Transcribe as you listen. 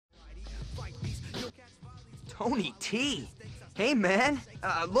Tony T. Hey, man.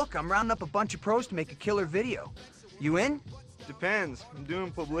 Look, I'm rounding up a bunch of pros to make a killer video. You in? Depends. I'm doing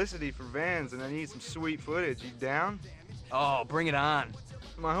publicity for Vans and I need some sweet footage. You down? Oh, bring it on.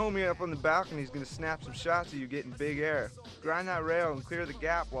 My homie up on the balcony is gonna snap some shots of you getting big air. Grind that rail and clear the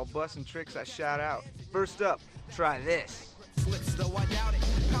gap while busting tricks I shout out. First up, try this. Though I doubt it.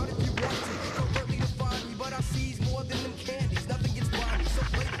 How did you want to? Convert me to find me, but I seize more than them candies. Nothing gets by me, so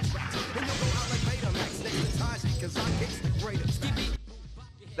play the tracks. And you'll go out like Betamax next to Taji, cause I kick's the greatest.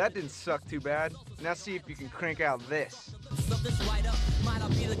 That didn't suck too bad. Now see if you can crank out this. So this writer might I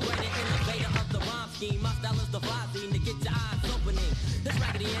be the greater innovator of the rhyme scheme. My style is devising to get your eyes opening. This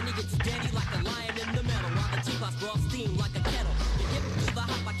raggedy Andy gets dandy like a lion in the middle, while the teapot sprawl steam like a kettle. You get to the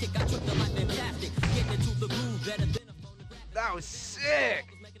hop, I kick, I trick the life fantastic. Getting into the groove better than a phonograph. That was sick!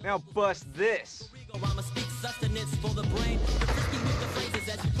 Now bust this. Rhyme speaks sustenance for the brain. The frisky with the phrases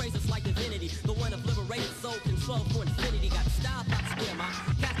as you praise us like divinity. The one of liberated soul control for infinity. Got style, not square, my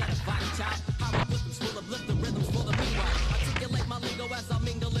cat got a body child. How I rhythms full of lift the rhythms for the meanwhile. Articulate my lingo as I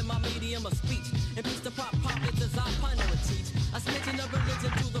mingle in my medium of speech. And piece to pop pockets as I ponder and teach. I mention of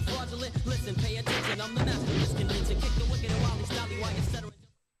religion to the fraudulent. Listen, pay attention, I'm the master of this convention. Kick the wicked and wildly, styley, white, etc.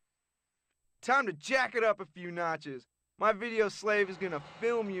 Time to jack it up a few notches. My video slave is gonna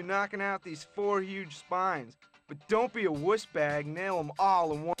film you knocking out these 4 huge spines. But don't be a wuss bag, nail them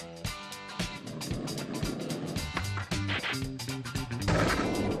all in one.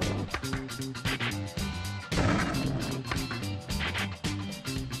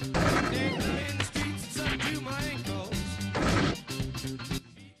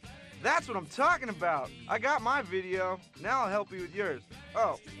 That's what I'm talking about. I got my video. Now I'll help you with yours.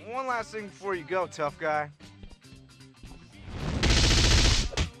 Oh, one last thing before you go, tough guy.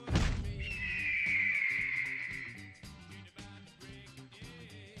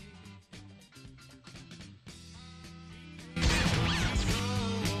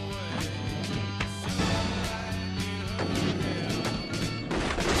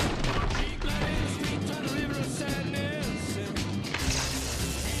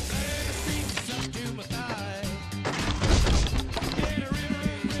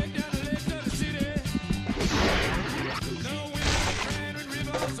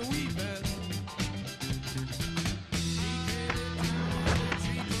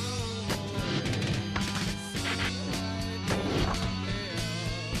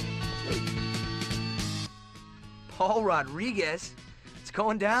 Paul Rodriguez. It's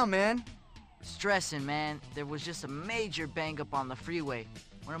going down, man. Stressing, man. There was just a major bang up on the freeway.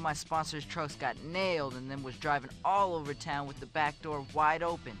 One of my sponsor's trucks got nailed and then was driving all over town with the back door wide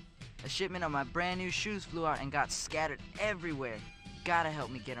open. A shipment of my brand new shoes flew out and got scattered everywhere. Gotta help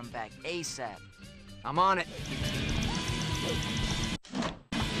me get them back ASAP. I'm on it.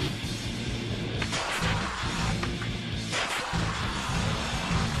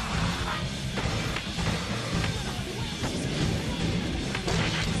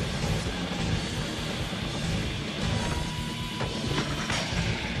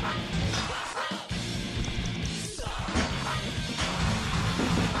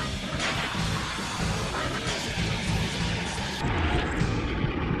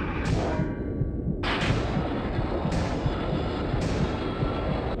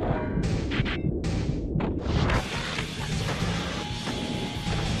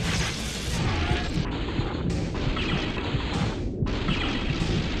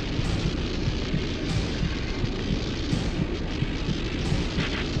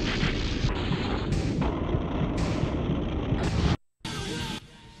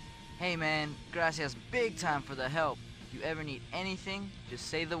 Hey man, gracias big time for the help. If you ever need anything, just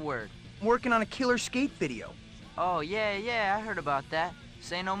say the word. I'm working on a killer skate video. Oh yeah, I heard about that.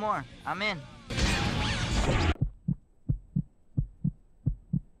 Say no more, I'm in.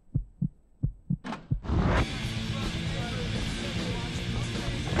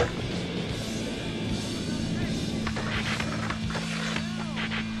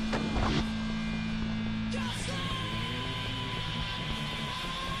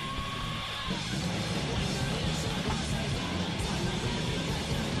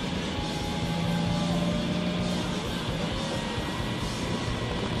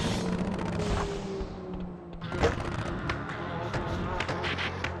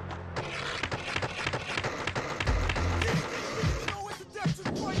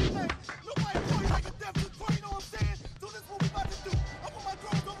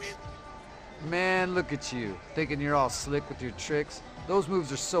 Man, look at you, thinking you're all slick with your tricks. Those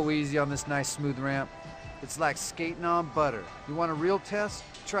moves are so easy on this nice smooth ramp. It's like skating on butter. You want a real test?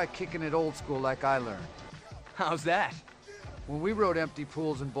 Try kicking it old school like I learned. How's that? When we rode empty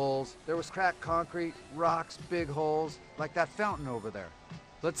pools and bowls, there was cracked concrete, rocks, big holes, like that fountain over there.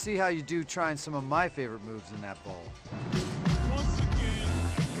 Let's see how you do trying some of my favorite moves in that bowl.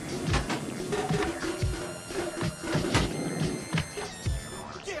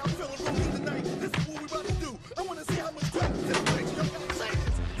 Yeah, I'm feeling roomy tonight. This is what we about to do. I want to see how much crap this place. Y'all got say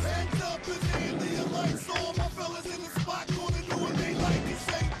this. Hands up in the air, leave your lights on. My fellas in the spot gonna do what they like. It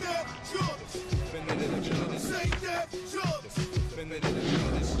say that, sure. Say that, sure.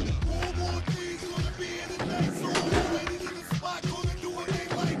 All more things gonna be in the night. So all the ladies in the spot gonna do what they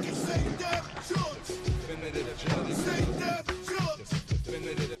like. It say that, sure. Say that, sure.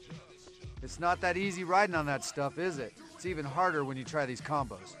 It's not that easy riding on that stuff, is it? It's even harder when you try these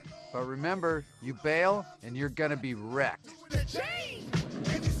combos. But remember, you bail and you're gonna be wrecked. And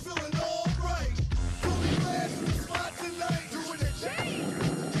he's feeling all right. Tony Glass in the spot tonight. Doing the chain.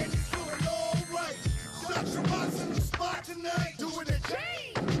 And he's feeling all right. Shot your box in the spot tonight. Doing the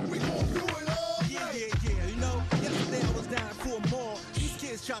chain. We gon' do it all night. Yeah. You know, yesterday I was down for a mall. These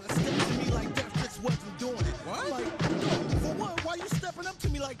kids trying to step to me like that just wasn't doing it. What? I'm like, yo, for what? Why you stepping up to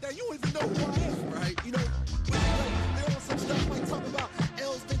me like that? You don't even know who I am, right? You know, they're on some stuff like talking about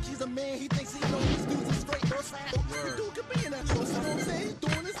Els think he's a man. He thinks he knows these dudes are straight. The dude could be in that show. So you know what I'm saying? He's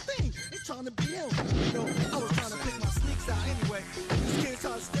doing his thing. He's trying to be him. You know, I was trying to pick my sneaks out anyway. These kids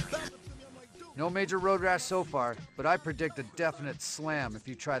trying to step back up to me. I'm like, dude. No major road rash so far, but I predict a definite slam if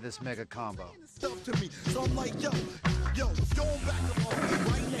you try this mega combo. Stuff to me. So I'm like, yo, let's go back up off me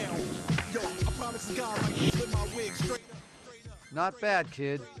right now. Yo, I promise to God, like, flip my wig straight up. Not bad,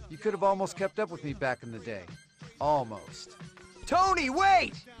 kid. You could have almost kept up with me back in the day. Almost. Tony,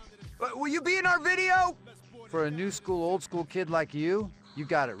 wait! Will you be in our video? For a new school, old school kid like you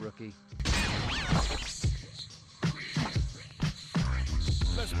got it, rookie.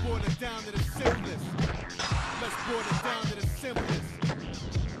 Let's boil it down to the simplest. Let's boil it down to the simplest.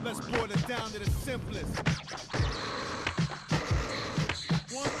 Let's boil it down to the simplest.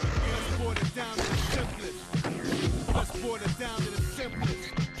 Let's boil it down to the simplest. Let's boil it down to the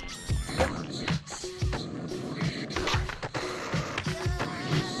simplest.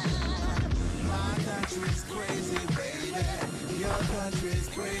 My country's crazy, baby. Your country's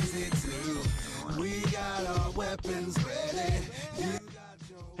crazy too. We got our weapons ready. You got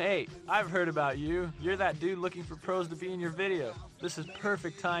your... Hey, I've heard about you. You're that dude looking for pros to be in your video. This is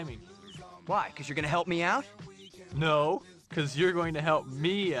perfect timing. Why? Because you're gonna help me out? No, because you're going to help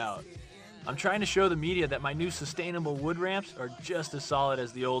me out. I'm trying to show the media that my new sustainable wood ramps are just as solid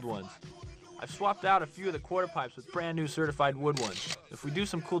as the old ones. I've swapped out a few of the quarter pipes with brand new certified wood ones. If we do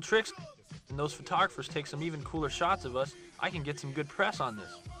some cool tricks and those photographers take some even cooler shots of us, I can get some good press on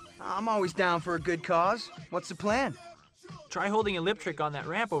this. I'm always down for a good cause. What's the plan? Try holding a lip trick on that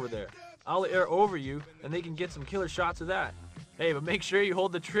ramp over there. I'll air over you and they can get some killer shots of that. Hey, but make sure you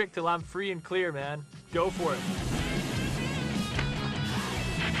hold the trick till I'm free and clear, man. Go for it.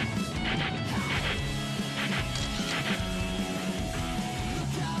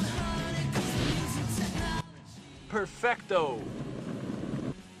 Perfecto.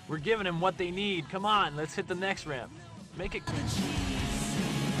 We're giving them what they need. Come on, let's hit the next ramp. Make it.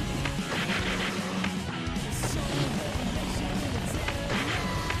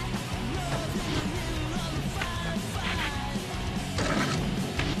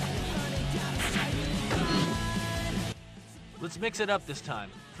 Let's mix it up this time.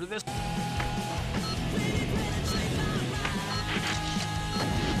 For this.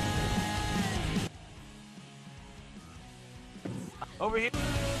 Over here.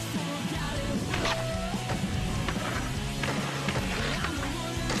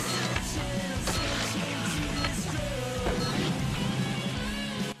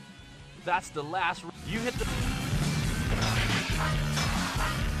 That's the last. You hit the.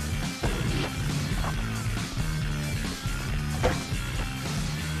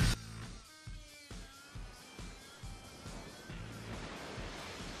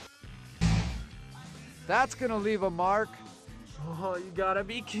 That's gonna leave a mark. Oh, you gotta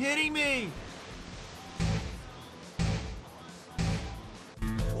be kidding me!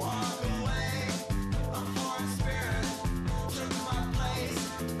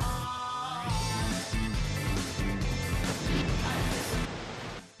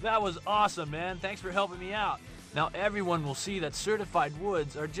 That was awesome, man. Thanks for helping me out. Now everyone will see that certified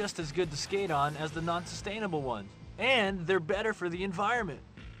woods are just as good to skate on as the non-sustainable ones. And they're better for the environment.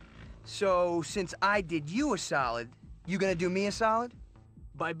 So, since I did you a solid, you gonna do me a solid?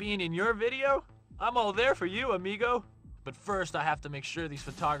 By being in your video? I'm all there for you, amigo. But first, I have to make sure these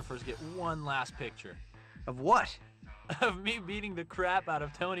photographers get one last picture. Of what? Of me beating the crap out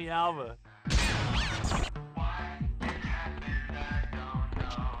of Tony Alva.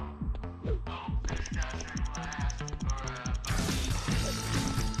 Wasteland.